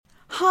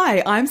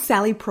Hi, I'm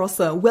Sally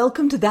Prosser.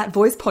 Welcome to That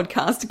Voice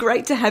podcast.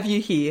 Great to have you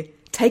here.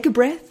 Take a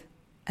breath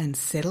and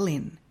settle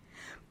in.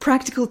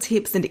 Practical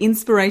tips and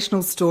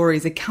inspirational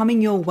stories are coming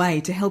your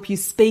way to help you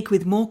speak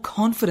with more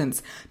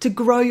confidence, to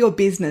grow your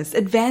business,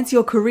 advance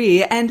your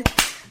career, and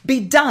be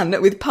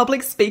done with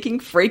public speaking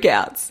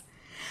freakouts.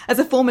 As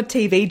a former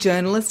TV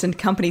journalist and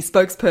company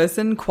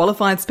spokesperson,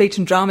 qualified speech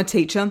and drama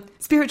teacher,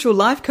 spiritual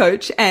life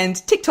coach, and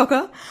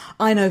TikToker,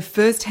 I know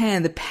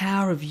firsthand the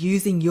power of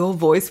using your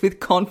voice with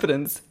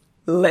confidence.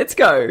 Let's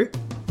go.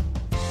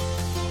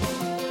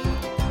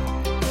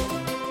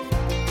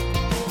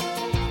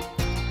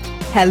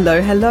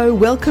 Hello.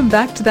 Welcome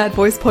back to That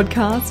Voice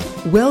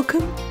podcast.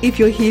 Welcome. If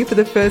you're here for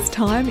the first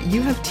time,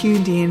 you have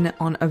tuned in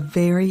on a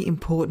very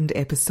important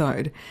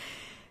episode.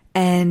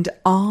 And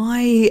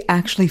I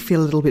actually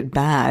feel a little bit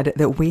bad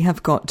that we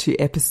have got to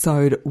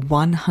episode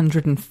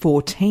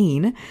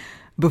 114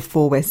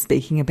 before we're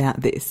speaking about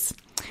this.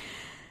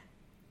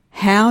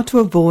 How to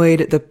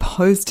avoid the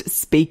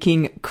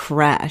post-speaking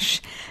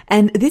crash.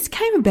 And this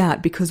came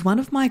about because one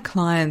of my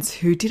clients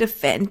who did a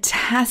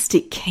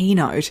fantastic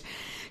keynote,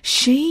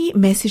 she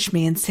messaged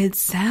me and said,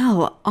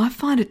 Sal, I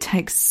find it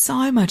takes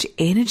so much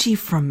energy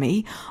from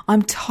me.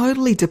 I'm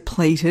totally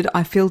depleted.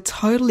 I feel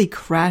totally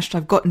crashed.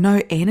 I've got no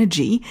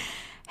energy.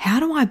 How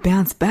do I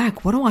bounce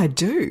back? What do I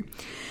do?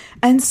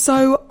 And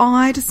so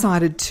I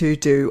decided to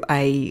do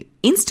a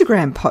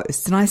Instagram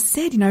post, and I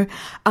said,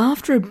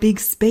 after a big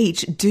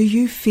speech, do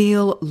you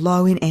feel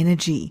low in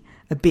energy,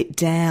 a bit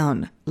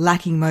down,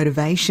 lacking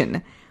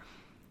motivation?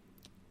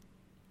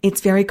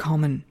 It's very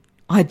common.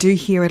 I do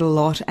hear it a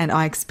lot, and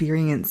I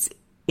experience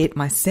it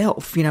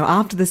myself.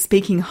 After the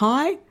speaking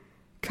high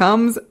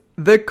comes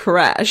the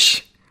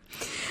crash.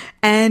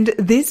 And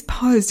this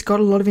post got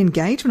a lot of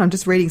engagement. I'm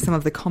just reading some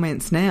of the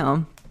comments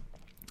now.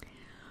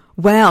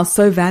 Wow,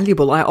 so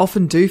valuable. I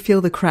often do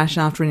feel the crash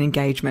after an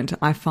engagement.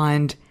 I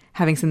find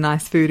having some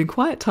nice food and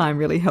quiet time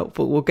really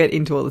helpful. We'll get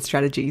into all the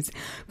strategies.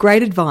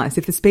 Great advice.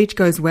 If the speech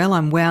goes well,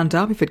 I'm wound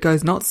up. If it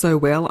goes not so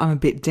well, I'm a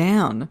bit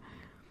down.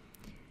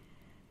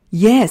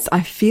 Yes,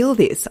 I feel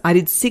this. I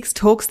did 6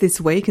 talks this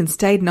week and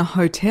stayed in a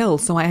hotel,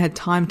 so I had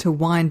time to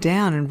wind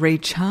down and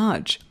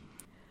recharge.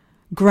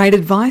 Great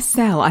advice,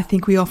 Sal. I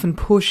think we often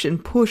push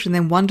and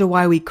then wonder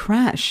why we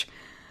crash.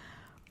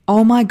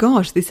 Oh my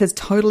gosh, this has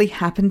totally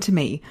happened to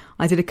me.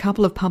 I did a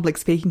couple of public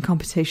speaking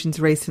competitions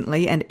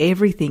recently, and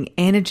everything,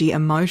 energy,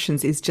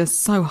 emotions is just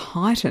so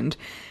heightened.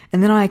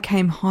 And then I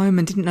came home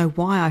and didn't know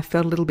why I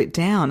felt a little bit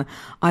down.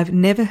 I've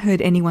never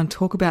heard anyone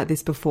talk about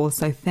this before,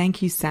 so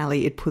thank you,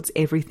 Sally. It puts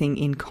everything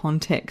in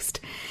context.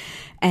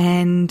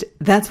 And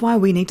that's why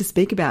we need to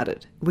speak about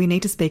it. We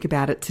need to speak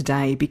about it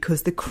today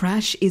because the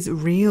crash is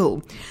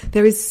real.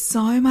 There is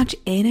so much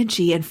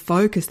energy and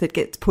focus that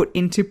gets put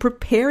into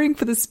preparing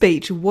for the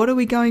speech. What are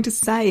we going to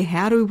say?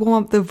 How do we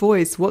warm up the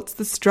voice? What's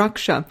the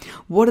structure?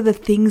 What are the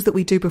things that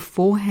we do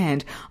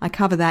beforehand? I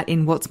cover that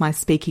in What's My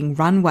Speaking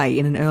Runway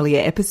in an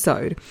earlier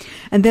episode.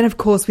 And then, of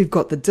course, we've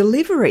got the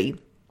delivery.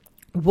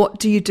 What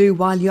do you do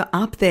while you're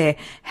up there?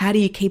 How do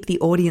you keep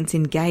the audience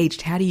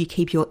engaged? How do you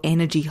keep your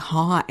energy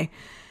high?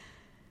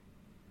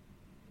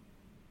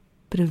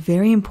 But a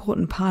very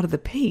important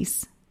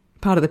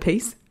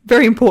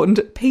very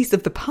important piece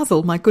of the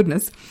puzzle, my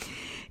goodness,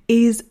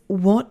 is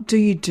what do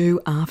you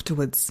do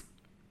afterwards?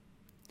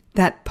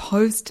 That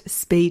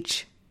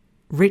post-speech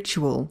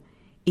ritual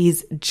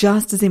is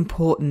just as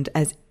important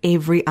as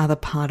every other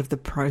part of the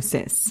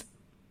process.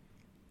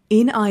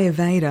 In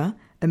Ayurveda,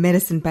 a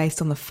medicine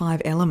based on the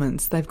 5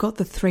 elements, they've got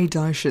the 3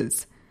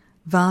 doshas,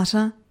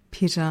 Vata,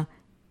 Pitta,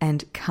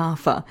 and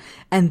Kapha.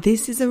 And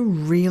this is a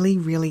really,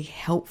 really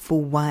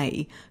helpful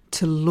way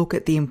to look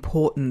at the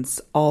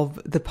importance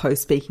of the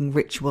post-speaking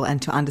ritual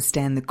and to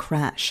understand the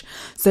crash.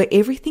 So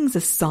everything's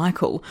a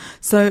cycle.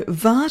 So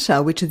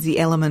Vata, which is the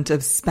element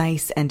of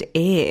space and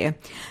air,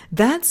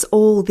 that's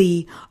all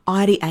the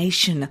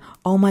ideation.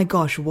 Oh my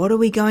gosh, what are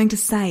we going to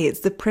say? It's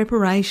the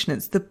preparation.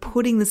 It's the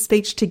putting the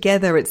speech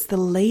together. It's the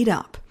lead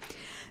up.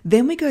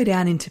 Then we go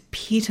down into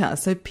Pitta.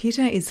 So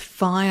Pitta is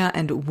fire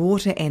and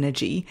water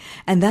energy,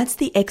 and that's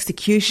the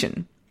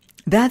execution.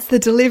 That's the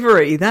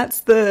delivery.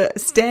 That's the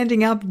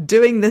standing up,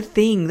 doing the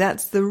thing.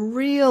 That's the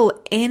real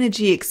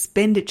energy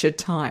expenditure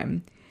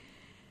time.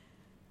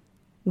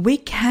 We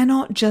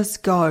cannot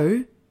just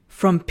go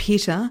from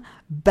Pitta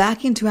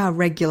back into our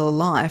regular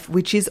life,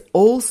 which is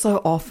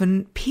also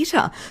often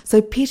Pitta.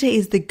 So Pitta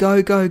is the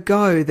go,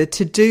 the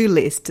to-do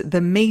list,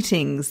 the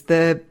meetings,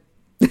 the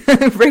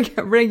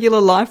regular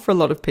life for a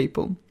lot of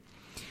people.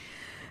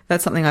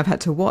 That's something I've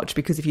had to watch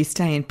because if you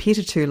stay in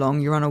Pitta too long,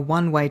 you're on a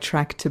one-way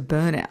track to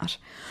burnout.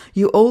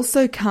 You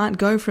also can't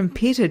go from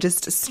Pitta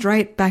just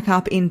straight back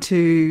up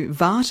into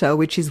Vata,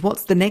 which is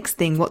what's the next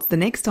thing, what's the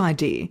next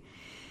idea.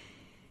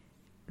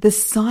 The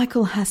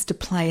cycle has to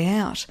play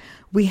out.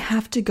 We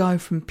have to go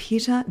from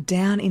Pitta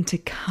down into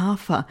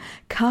Kapha.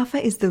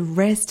 Kapha is the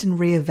rest and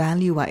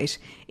reevaluate.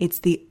 It's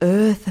the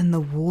earth and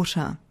the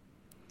water.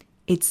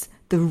 It's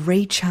the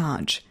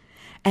recharge.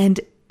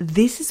 And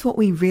this is what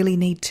we really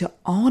need to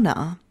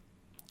honour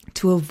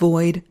to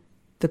avoid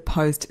the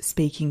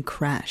post-speaking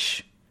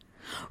crash.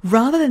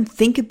 Rather than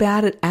think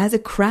about it as a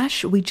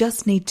crash, we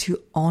just need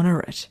to honor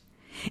it.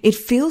 It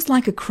feels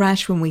like a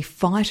crash when we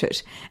fight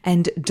it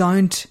and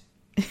don't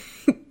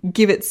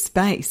give it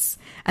space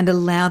and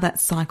allow that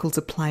cycle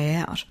to play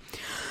out.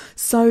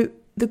 So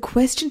the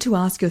question to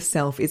ask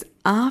yourself is,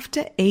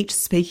 after each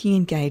speaking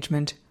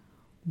engagement,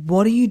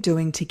 what are you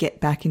doing to get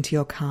back into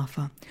your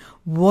kapha?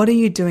 What are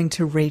you doing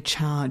to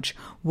recharge?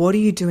 What are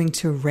you doing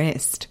to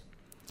rest?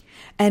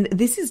 And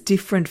this is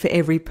different for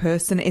every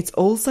person. It's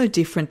also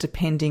different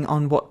depending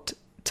on what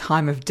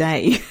time of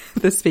day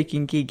the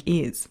speaking gig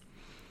is.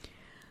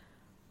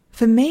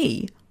 For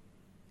me,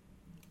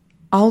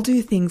 I'll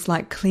do things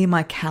like clear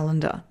my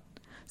calendar.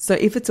 So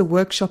if it's a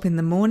workshop in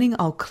the morning,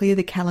 I'll clear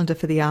the calendar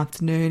for the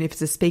afternoon. If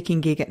it's a speaking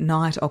gig at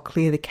night, I'll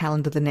clear the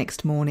calendar the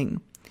next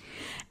morning.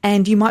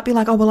 And you might be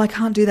like, oh, well, I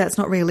can't do that. It's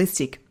not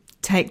realistic.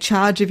 Take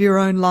charge of your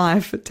own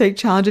life. Take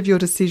charge of your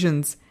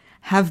decisions.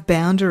 Have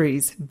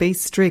boundaries. Be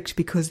strict,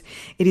 because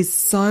it is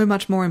so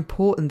much more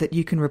important that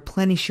you can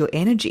replenish your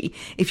energy.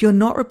 If you're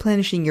not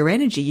replenishing your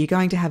energy, you're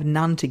going to have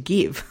none to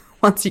give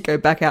once you go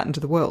back out into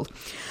the world.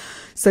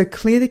 So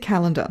clear the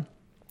calendar.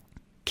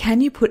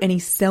 Can you put any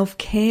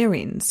self-care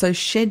in? So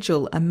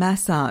schedule a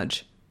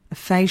massage, a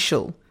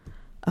facial,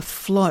 a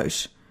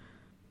float.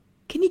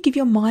 Can you give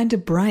your mind a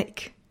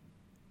break?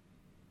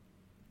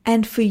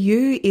 And for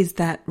you, is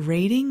that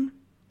reading?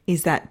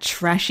 Is that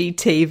trashy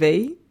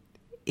TV?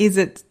 Is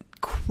it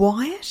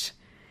quiet?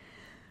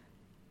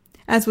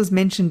 As was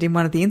mentioned in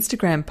one of the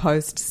Instagram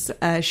posts,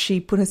 she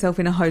put herself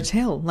in a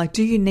hotel. Like,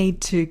 do you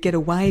need to get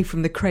away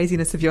from the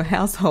craziness of your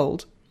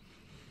household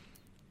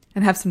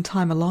and have some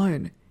time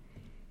alone?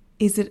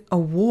 Is it a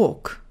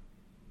walk?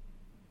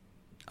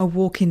 A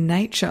walk in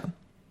nature?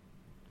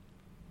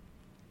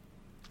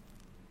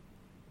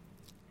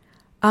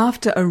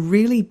 After a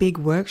really big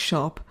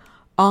workshop,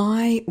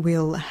 I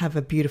will have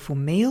a beautiful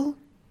meal,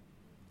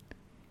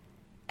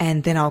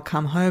 and then I'll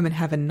come home and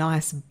have a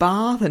nice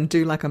bath and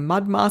do like a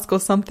mud mask or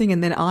something,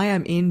 and then I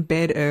am in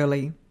bed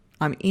early.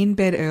 I'm in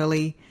bed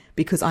early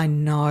because I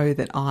know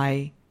that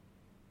I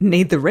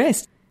need the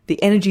rest.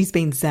 The energy's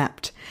been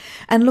zapped.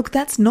 And look,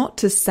 that's not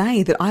to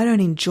say that I don't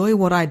enjoy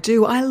what I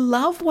do. I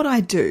love what I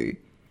do.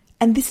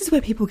 And this is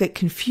where people get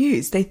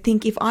confused. They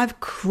think if I've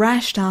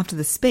crashed after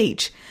the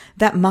speech,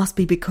 that must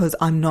be because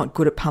I'm not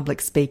good at public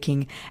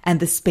speaking and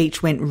the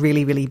speech went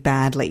really, really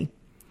badly.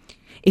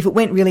 If it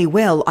went really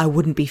well, I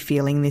wouldn't be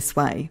feeling this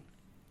way.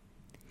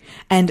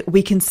 And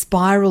we can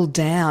spiral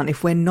down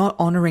if we're not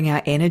honouring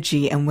our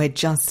energy and we're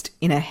just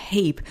in a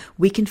heap.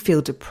 We can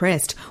feel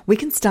depressed. We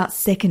can start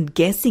second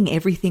guessing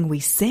everything we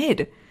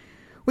said.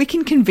 We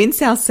can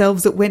convince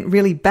ourselves it went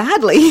really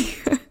badly.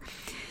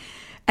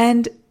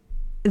 And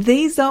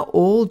these are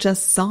all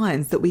just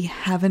signs that we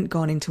haven't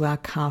gone into our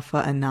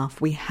kapha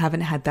enough. We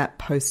haven't had that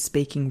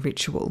post-speaking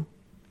ritual.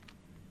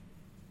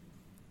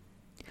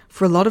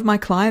 For a lot of my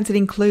clients, it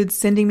includes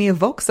sending me a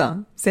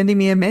Voxer, sending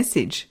me a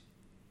message,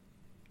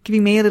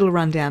 giving me a little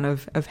rundown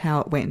of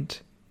how it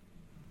went.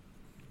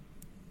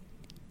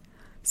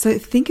 So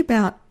think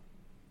about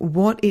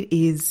what it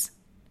is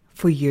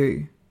for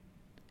you,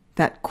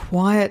 that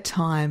quiet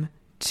time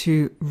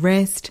to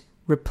rest,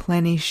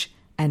 replenish,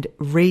 and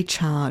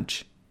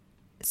recharge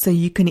so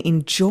you can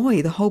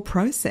enjoy the whole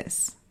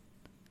process.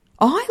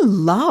 I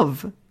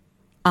love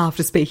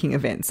after speaking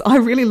events. I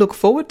really look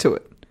forward to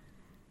it.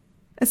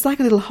 It's like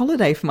a little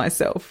holiday for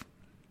myself.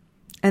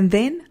 And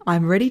then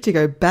I'm ready to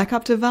go back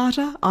up to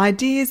Vata,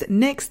 ideas,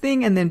 next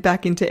thing, and then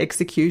back into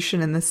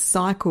execution, and the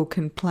cycle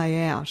can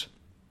play out.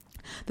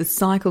 The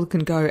cycle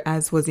can go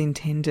as was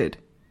intended.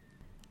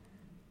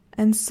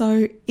 And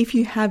so if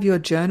you have your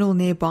journal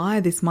nearby,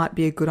 this might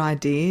be a good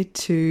idea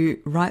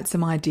to write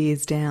some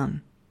ideas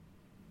down.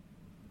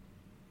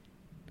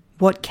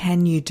 What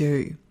can you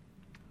do?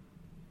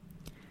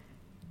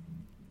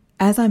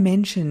 As I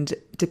mentioned,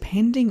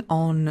 depending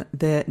on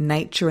the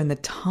nature and the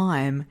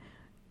time,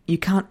 you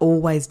can't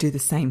always do the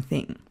same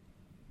thing.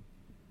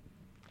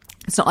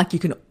 It's not like you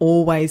can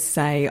always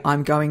say,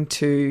 I'm going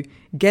to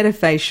get a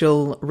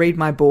facial, read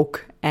my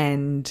book,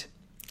 and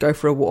go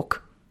for a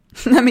walk.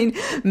 I mean,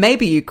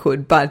 maybe you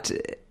could, but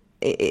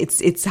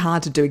it's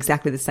hard to do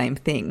exactly the same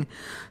thing.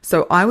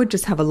 So I would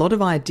just have a lot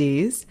of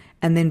ideas,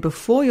 and then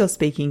before your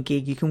speaking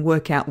gig, you can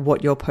work out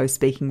what your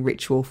post-speaking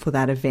ritual for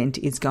that event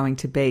is going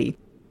to be.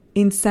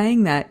 In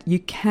saying that, you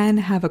can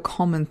have a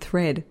common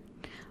thread.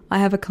 I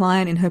have a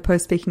client in her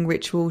post-speaking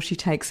ritual. She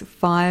takes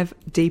 5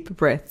 deep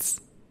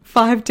breaths.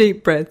 5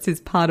 deep breaths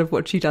is part of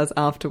what she does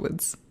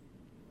afterwards.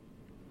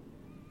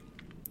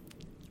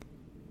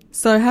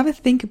 So have a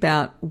think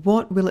about,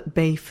 what will it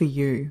be for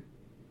you?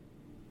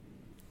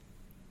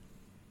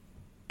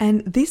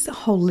 And this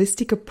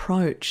holistic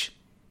approach,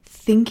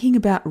 thinking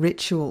about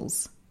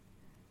rituals,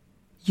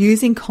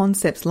 using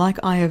concepts like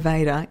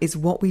Ayurveda, is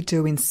what we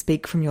do in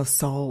Speak From Your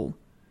Soul.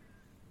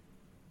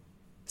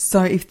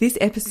 So if this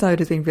episode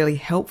has been really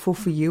helpful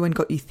for you and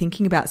got you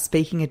thinking about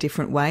speaking a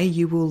different way,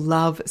 you will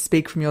love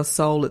Speak From Your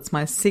Soul. It's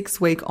my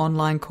 6-week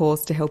online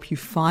course to help you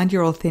find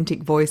your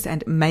authentic voice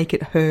and make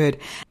it heard.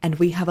 And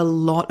we have a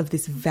lot of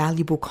this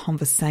valuable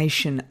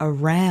conversation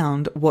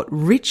around what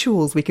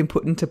rituals we can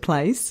put into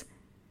place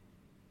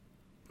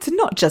to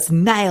not just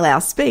nail our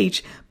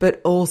speech,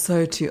 but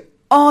also to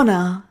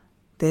honor,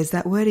 there's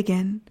that word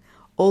again,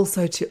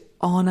 also to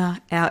honor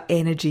our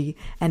energy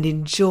and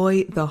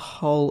enjoy the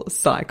whole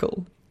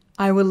cycle.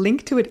 I will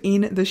link to it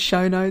in the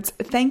show notes.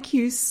 Thank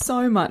you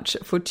so much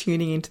for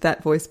tuning into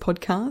That Voice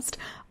podcast.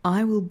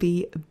 I will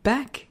be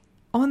back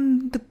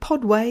on the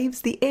pod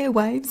waves, the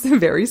airwaves,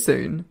 very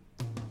soon.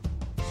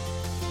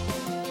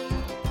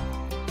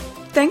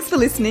 Thanks for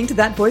listening to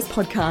That Voice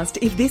podcast.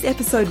 If this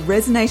episode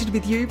resonated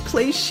with you,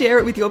 please share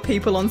it with your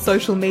people on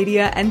social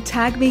media and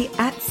tag me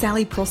at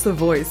Sally Prosser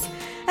Voice.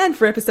 And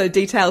for episode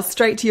details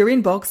straight to your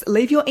inbox,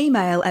 leave your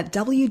email at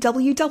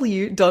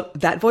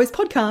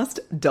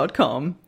www.thatvoicepodcast.com.